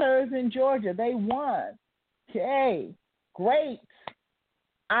senators in Georgia, they won. Okay, great.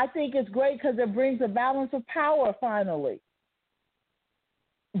 I think it's great because it brings a balance of power finally.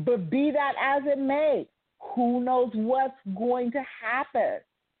 But be that as it may, who knows what's going to happen?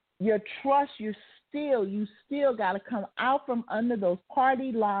 Your trust, you still got to come out from under those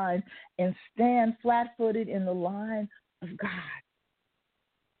party lines and stand flat-footed in the line of God.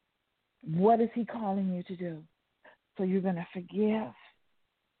 What is he calling you to do? So you're going to forgive.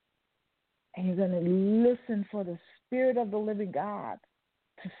 And you're going to listen for the Spirit of the living God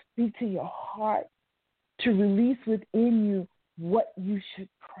to speak to your heart, to release within you what you should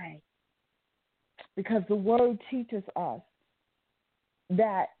pray. Because the Word teaches us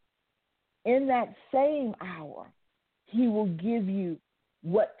that in that same hour, he will give you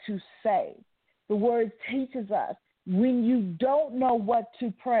what to say. The Word teaches us when you don't know what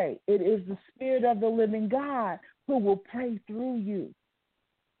to pray, it is the Spirit of the living God who will pray through you.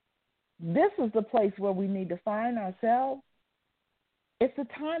 This is the place where we need to find ourselves. It's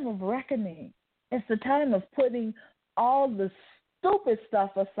a time of reckoning. It's the time of putting all the stupid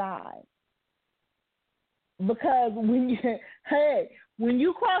stuff aside. Because when when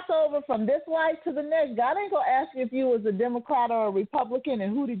you cross over from this life to the next, God ain't going to ask you if you was a Democrat or a Republican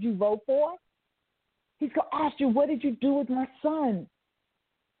and who did you vote for. He's going to ask you, what did you do with my son?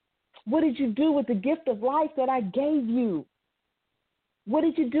 What did you do with the gift of life that I gave you? What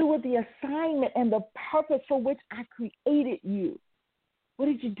did you do with the assignment and the purpose for which I created you? What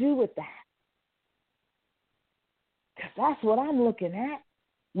did you do with that? Because that's what I'm looking at.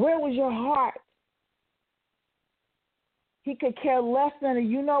 Where was your heart? He could care less than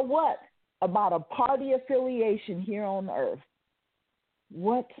about a party affiliation here on earth.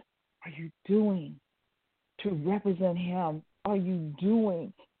 What are you doing to represent him? Are you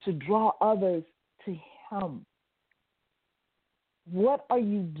doing to draw others to him? What are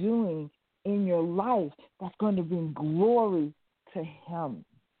you doing in your life that's going to bring glory to him?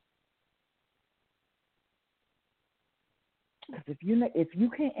 Because if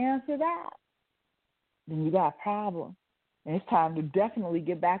you can't answer that, then you got a problem. And it's time to definitely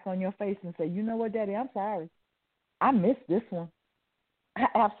get back on your face and say, you know what, Daddy, I'm sorry. I missed this one. I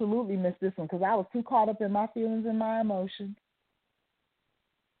absolutely missed this one because I was too caught up in my feelings and my emotions.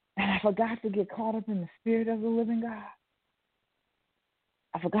 And I forgot to get caught up in the spirit of the living God.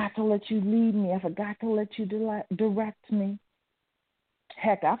 I forgot to let you lead me. I forgot to let you direct me.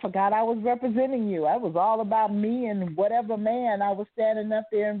 Heck, I forgot I was representing you. I was all about me and whatever man I was standing up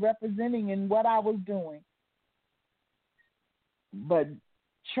there and representing and what I was doing. But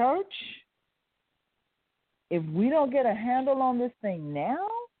church, if we don't get a handle on this thing now,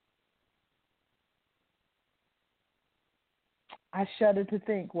 I shudder to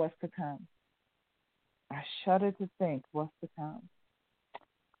think what's to come. I shudder to think what's to come.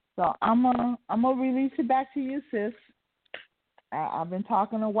 So I'm gonna release it back to you, sis. I've been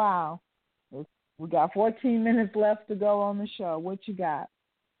talking a while. We got 14 minutes left to go on the show. What you got?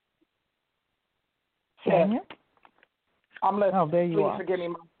 Tanya? I'm listening. Oh, there you Please are. forgive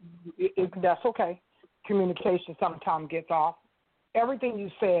me. That's okay. Communication sometimes gets off. Everything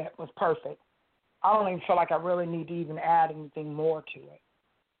you said was perfect. I don't even feel like I really need to even add anything more to it,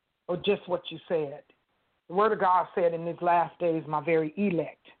 or just what you said. The Word of God said, in these last days, my very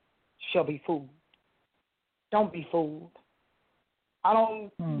elect shall be fooled. Don't be fooled. I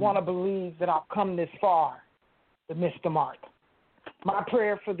don't want to believe that I've come this far to miss the mark. My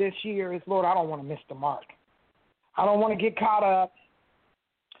prayer for this year is, Lord, I don't want to miss the mark. I don't want to get caught up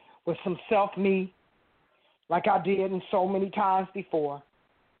with some self-me like I did in so many times before.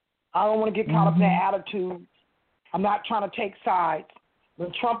 I don't want to get caught up in that attitude. I'm not trying to take sides.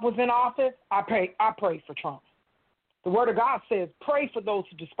 When Trump was in office, I prayed for Trump. The Word of God says, pray for those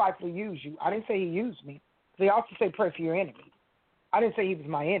who despitefully use you. I didn't say he used me. They also say pray for your enemy. I didn't say he was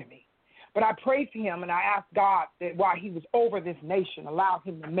my enemy. But I prayed for him, and I asked God that while he was over this nation, allow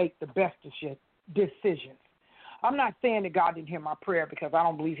him to make the best decisions. I'm not saying that God didn't hear my prayer because I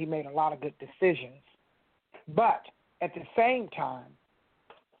don't believe he made a lot of good decisions. But at the same time,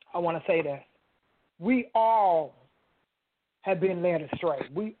 I want to say this. We all have been led astray.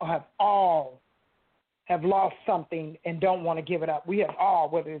 We have all have lost something and don't want to give it up. We have all,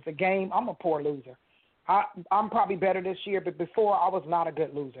 whether it's a game, I'm a poor loser. I'm probably better this year, but before I was not a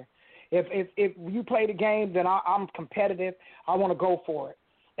good loser. If you play the game, then I'm competitive. I want to go for it.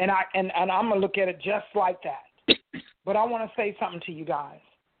 And I'm going to look at it just like that. But I want to say something to you guys.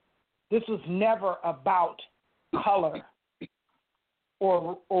 This was never about color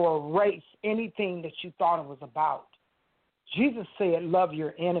or race, anything that you thought it was about. Jesus said, love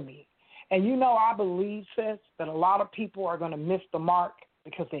your enemy. And you know, I believe, sis, that a lot of people are going to miss the mark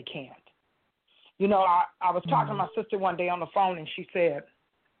because they can't. You know, I was talking to my sister one day on the phone, and she said,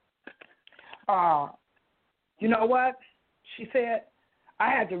 you know what? She said,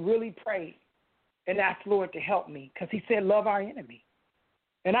 I had to really pray and ask Lord to help me because he said, love our enemy.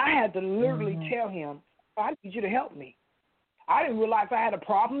 And I had to literally tell him, I need you to help me. I didn't realize I had a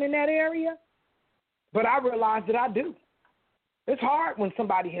problem in that area, but I realized that I do. It's hard when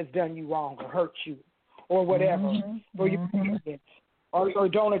somebody has done you wrong or hurt you or whatever, or you or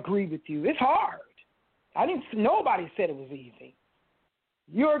don't agree with you. It's hard. Nobody said it was easy.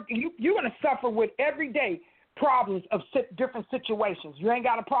 You're going to suffer with everyday problems of different situations. You ain't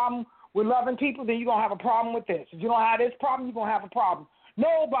got a problem with loving people, then you're going to have a problem with this. If you don't have this problem, you're going to have a problem.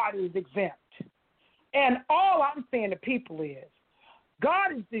 Nobody is exempt. And all I'm saying to people is,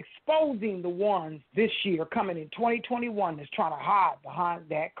 God is exposing the ones this year coming in 2021 that's trying to hide behind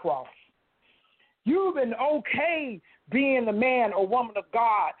that cross. You've been okay being the man or woman of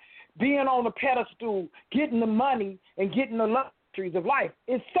God, being on the pedestal, getting the money and getting the luxuries of life.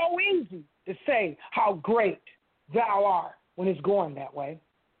 It's so easy to say how great thou art when it's going that way.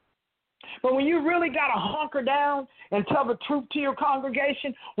 But when you really got to hunker down and tell the truth to your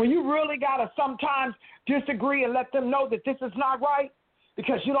congregation, when you really got to sometimes disagree and let them know that this is not right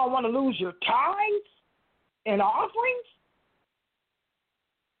because you don't want to lose your tithes and offerings,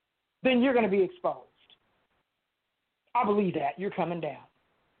 then you're going to be exposed. I believe that. You're coming down.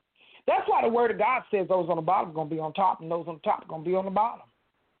 That's why the Word of God says those on the bottom are going to be on top and those on the top are going to be on the bottom.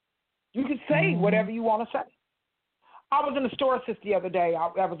 You can say whatever you want to say. I was in the store assist the other day.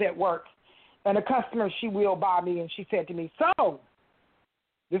 I was at work, and a customer, she wheeled by me, and she said to me, so,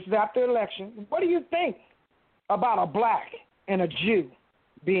 this is after the election, what do you think about a black and a Jew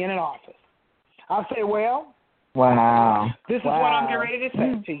being in office? I say, well, wow. This is what I'm getting ready to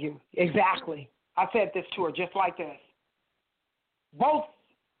say to you. Exactly. I said this to her just like this. Both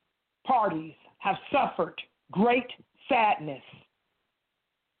parties have suffered great sadness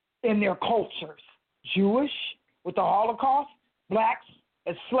in their cultures. Jewish with the Holocaust, blacks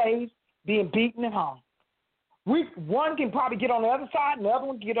as slaves being beaten and hung. One can probably get on the other side and the other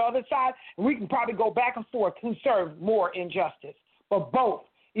one can get on the other side, and we can probably go back and forth who served more injustice. But both,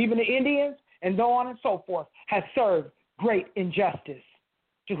 even the Indians and so on and so forth, have served great injustice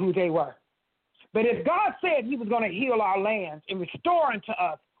to who they were. But if God said he was going to heal our lands and restore unto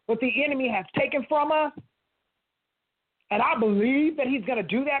us what the enemy has taken from us, and I believe that he's going to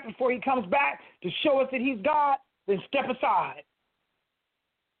do that before he comes back to show us that he's God, then step aside.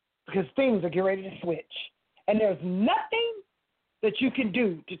 Because things are getting ready to switch. And there's nothing that you can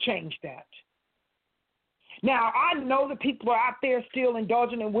do to change that. Now, I know that people are out there still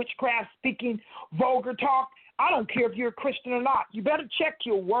indulging in witchcraft, speaking vulgar talk. I don't care if you're a Christian or not. You better check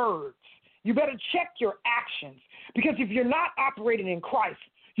your words. You better check your actions. Because if you're not operating in Christ,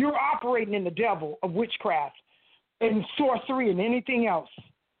 you're operating in the devil of witchcraft and sorcery and anything else.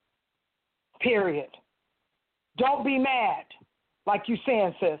 Period. Don't be mad, like you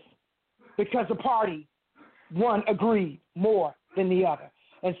saying, sis, because the party, one agreed more than the other,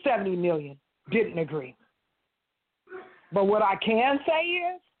 and 70 million didn't agree. But what I can say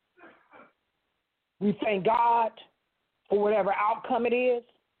is, we thank God for whatever outcome it is.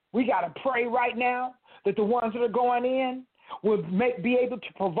 We got to pray right now that the ones that are going in will be able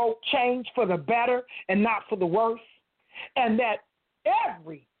to provoke change for the better and not for the worse. And that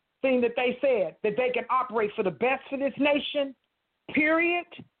everything that they said, that they can operate for the best for this nation, period,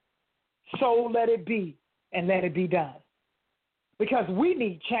 so let it be and let it be done. Because we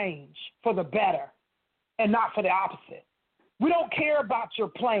need change for the better and not for the opposite. We don't care about your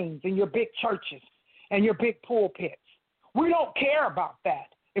planes and your big churches and your big pulpits. We don't care about that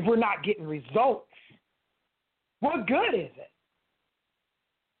if we're not getting results. What good is it?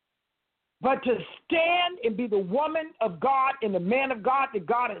 But to stand and be the woman of God and the man of God that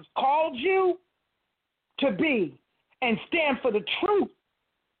God has called you to be and stand for the truth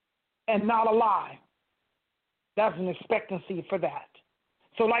and not a lie, that's an expectancy for that.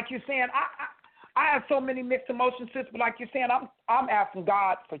 So like you're saying, I have so many mixed emotions, sis, but like you're saying, I'm asking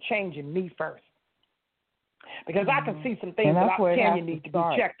God for changing me first. Because I can see some things that I tell you need to be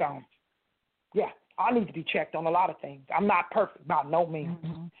checked on. Yeah, I need to be checked on a lot of things. I'm not perfect by no means.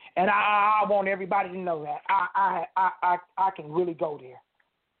 Mm-hmm. And I want everybody to know that. I can really go there.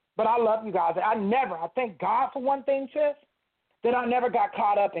 But I love you guys. I thank God for one thing, sis, that I never got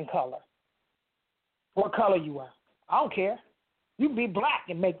caught up in color. What color you are. I don't care. You can be black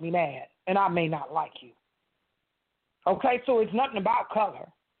and make me mad, and I may not like you. Okay, so it's nothing about color.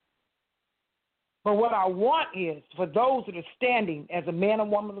 But what I want is for those that are standing as a man and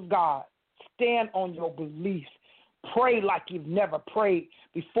woman of God, stand on your beliefs. Pray like you've never prayed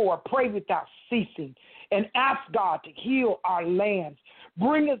before. Pray without ceasing. And ask God to heal our lands.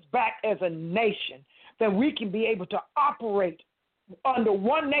 Bring us back as a nation that we can be able to operate under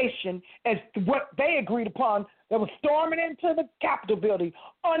one nation as what they agreed upon that was storming into the Capitol building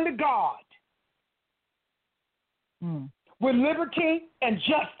under God. With liberty and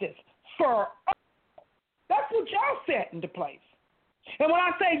justice for us. That's what y'all set into place. And when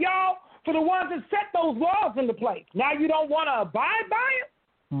I say y'all, for the ones that set those laws into place, now you don't want to abide by it?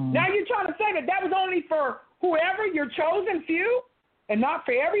 Now you're trying to say that was only for whoever, your chosen few, and not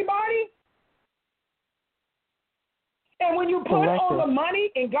for everybody? And when you put on the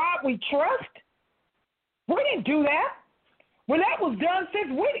money in God we trust, we didn't do that. When that was done,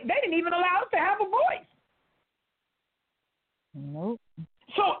 they didn't even allow us to have a voice. Nope.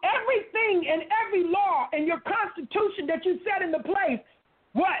 So everything and every law in your Constitution that you set into place,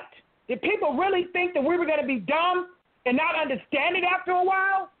 what? Did people really think that we were going to be dumb and not understand it after a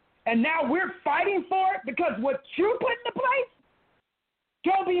while? And now we're fighting for it because what you put into place?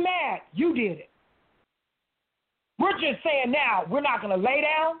 Don't be mad. You did it. We're just saying now we're not going to lay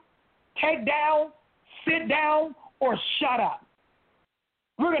down take down, sit down, or shut up.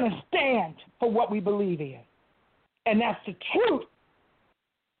 We're going to stand for what we believe in, and that's the truth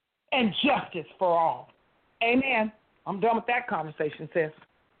and justice for all. Amen. I'm done with that conversation, sis.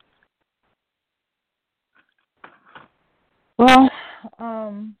 Well,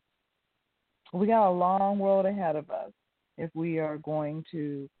 we got a long road ahead of us if we are going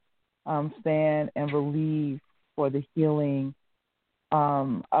to stand and believe for the healing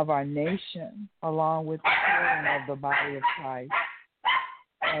of our nation, along with the healing of the body of Christ.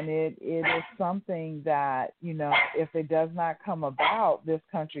 And it is something that, if it does not come about, this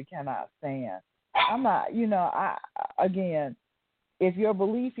country cannot stand. I'm not, again, if your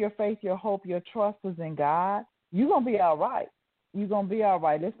belief, your faith, your hope, your trust is in God, you're going to be all right. You're going to be all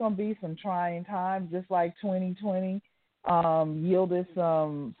right. It's going to be some trying times, just like 2020 yielded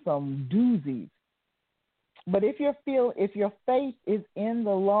some doozies. But if your faith is in the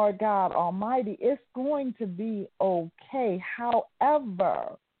Lord God Almighty, it's going to be okay.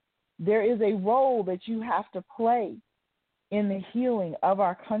 However, there is a role that you have to play in the healing of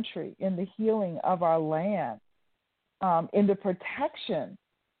our country, in the healing of our land, in the protection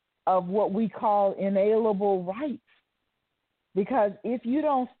of what we call inalienable rights. Because if you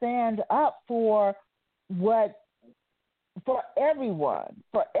don't stand up for everyone,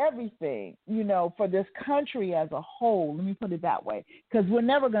 for everything, for this country as a whole, let me put it that way, because we're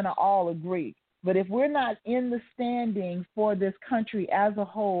never going to all agree. But if we're not in the standing for this country as a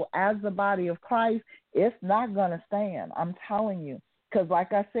whole, as the body of Christ, it's not going to stand. I'm telling you. Because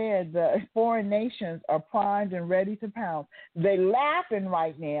like I said, the foreign nations are primed and ready to pounce. They're laughing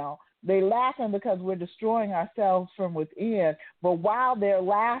right now. They're laughing because we're destroying ourselves from within. But while they're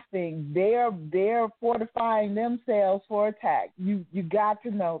laughing, they're fortifying themselves for attack. You got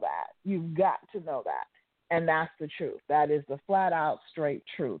to know that. You've got to know that. And that's the truth. That is the flat out straight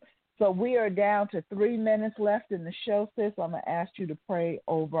truth. So we are down to 3 minutes left in the show, sis. I'm going to ask you to pray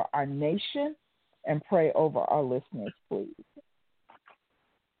over our nation and pray over our listeners, please.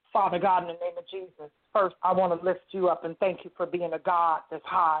 Father God, in the name of Jesus, first I want to lift you up and thank you for being a God that's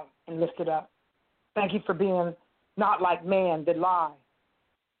high and lifted up. Thank you for being not like man that lie,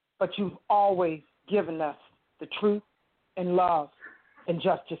 but you've always given us the truth and love and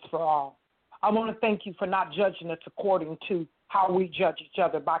justice for all. I want to thank you for not judging us according to how we judge each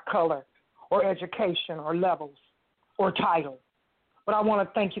other by color or education or levels or title. But I want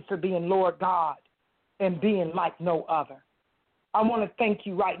to thank you for being Lord God and being like no other. I want to thank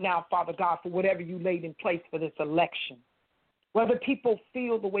you right now, Father God, for whatever you laid in place for this election. Whether people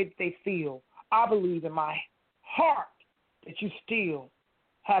feel the way that they feel, I believe in my heart that you still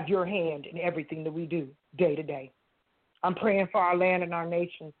have your hand in everything that we do day to day. I'm praying for our land and our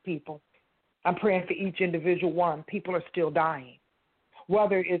nation's people. I'm praying for each individual one. People are still dying,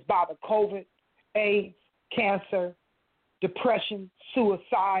 whether it's by the COVID, AIDS, cancer, depression,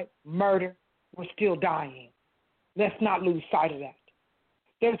 suicide, murder. We're still dying. Let's not lose sight of that.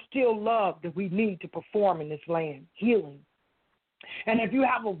 There's still love that we need to perform in this land, healing. And if you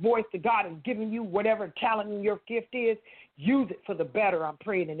have a voice that God has given you, whatever talent and your gift is, use it for the better, I'm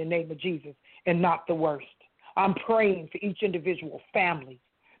praying in the name of Jesus, and not the worst. I'm praying for each individual family,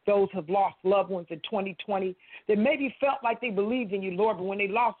 those who have lost loved ones in 2020 that maybe felt like they believed in you, Lord, but when they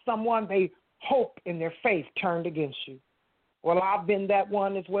lost someone, they hope in their faith turned against you. Well, I've been that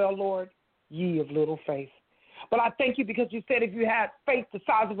one as well, Lord, ye of little faith. But I thank you because you said if you had faith the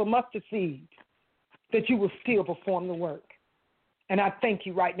size of a mustard seed, that you will still perform the work. And I thank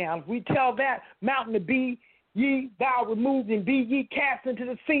you right now. If we tell that mountain to be ye thou removed and be ye cast into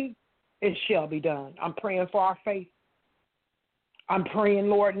the sea, it shall be done. I'm praying for our faith. I'm praying,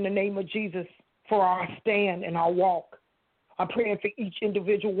 Lord, in the name of Jesus, for our stand and our walk. I'm praying for each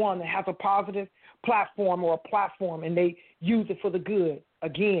individual one that has a positive platform or a platform, and they use it for the good,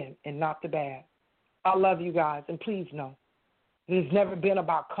 again, and not the bad. I love you guys, and please know, it has never been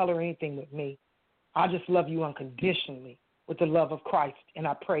about color or anything with me. I just love you unconditionally with the love of Christ, and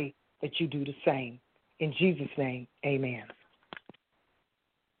I pray that you do the same. In Jesus' name, amen.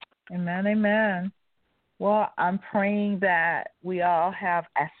 Amen, amen. Well, I'm praying that we all have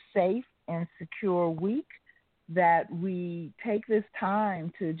a safe and secure week, that we take this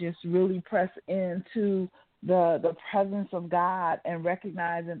time to just really press into the presence of God and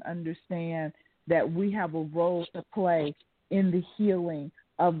recognize and understand that we have a role to play in the healing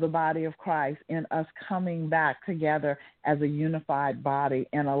of the body of Christ, in us coming back together as a unified body,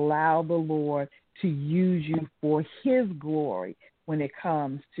 and allow the Lord to use you for his glory when it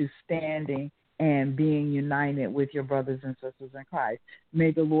comes to standing and being united with your brothers and sisters in Christ.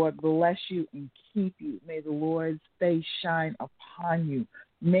 May the Lord bless you and keep you. May the Lord's face shine upon you.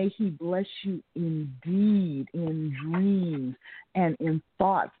 May he bless you indeed in dreams and in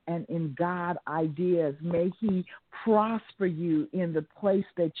thoughts and in God ideas. May he prosper you in the place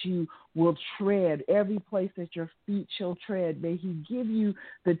that you will tread, every place that your feet shall tread. May he give you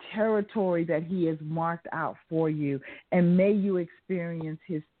the territory that he has marked out for you, and may you experience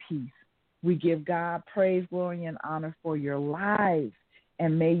his peace. We give God praise, glory, and honor for your lives,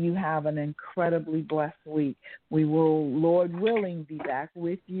 and may you have an incredibly blessed week. We will, Lord willing, be back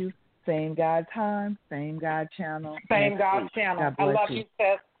with you. Same God time, same God channel. Same God channel. I love you,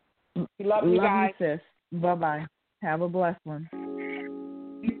 sis. We love you guys. Love you, sis. Bye-bye. Have a blessed one.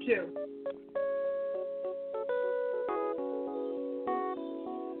 You too.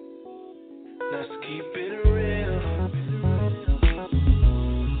 Let's keep it real.